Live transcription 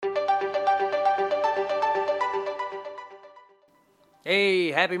Hey,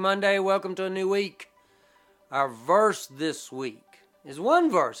 happy Monday. Welcome to a new week. Our verse this week is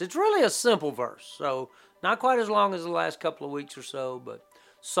one verse. It's really a simple verse, so not quite as long as the last couple of weeks or so, but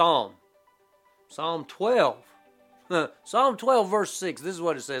Psalm 12. Psalm 12, verse 6. This is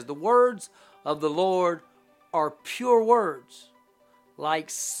what it says. The words of the Lord are pure words, like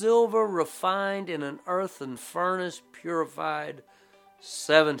silver refined in an earthen furnace, purified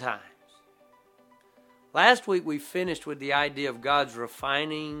 7 times. Last week we finished with the idea of God's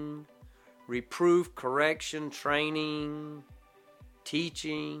refining, reproof, correction, training,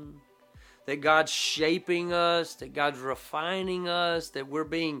 teaching, that God's shaping us, that God's refining us, that we're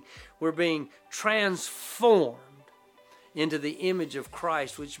being transformed into the image of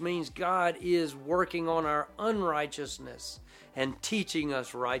Christ, which means God is working on our unrighteousness and teaching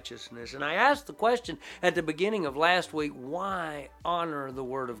us righteousness. And I asked the question at the beginning of last week, why honor the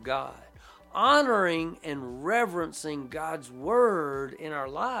Word of God? Honoring and reverencing God's Word in our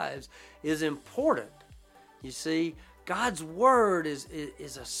lives is important. You see, God's Word is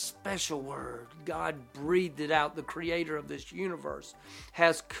a special Word. God breathed it out. The Creator of this universe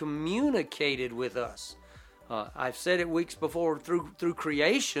has communicated with us. I've said it weeks before through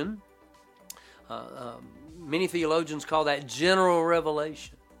creation. Many theologians call that general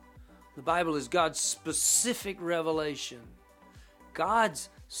revelation. The Bible is God's specific revelation. God's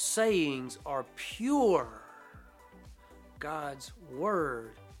sayings are pure. God's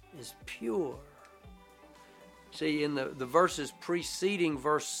word is pure. See, in the verses preceding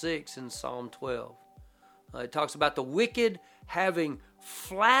verse 6 in Psalm 12, it talks about the wicked having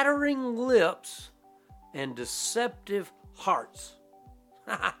flattering lips and deceptive hearts.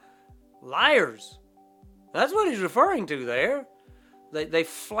 Liars. That's what he's referring to there. They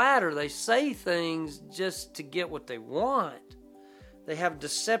flatter, they say things just to get what they want. They have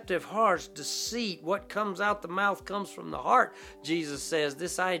deceptive hearts, deceit. What comes out the mouth comes from the heart, Jesus says.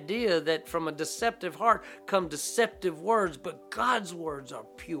 This idea that from a deceptive heart come deceptive words, but God's words are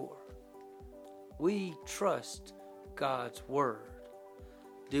pure. We trust God's word.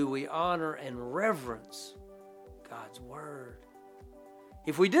 Do we honor and reverence God's word?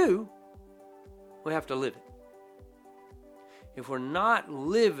 If we do, we have to live it. If we're not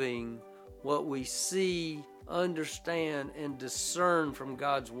living what we see, understand, and discern from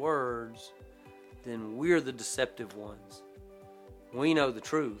God's words, then we're the deceptive ones. We know the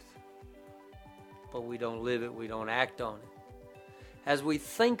truth, but we don't live it, we don't act on it. As we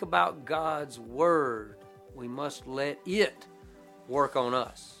think about God's word, we must let it work on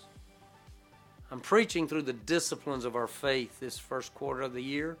us. I'm preaching through the disciplines of our faith this first quarter of the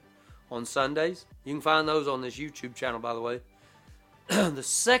year on Sundays. You can find those on this YouTube channel, by the way. The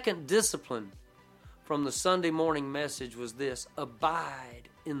second discipline from the Sunday morning message was this: abide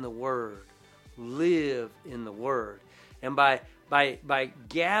in the Word. Live in the Word. And by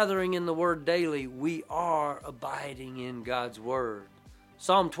gathering in the Word daily, we are abiding in God's Word.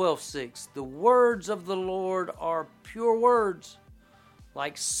 Psalm 12:6, the words of the Lord are pure words,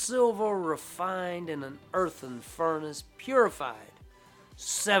 like silver refined in an earthen furnace, purified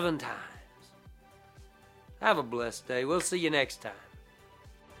 7 times. Have a blessed day. We'll see you next time.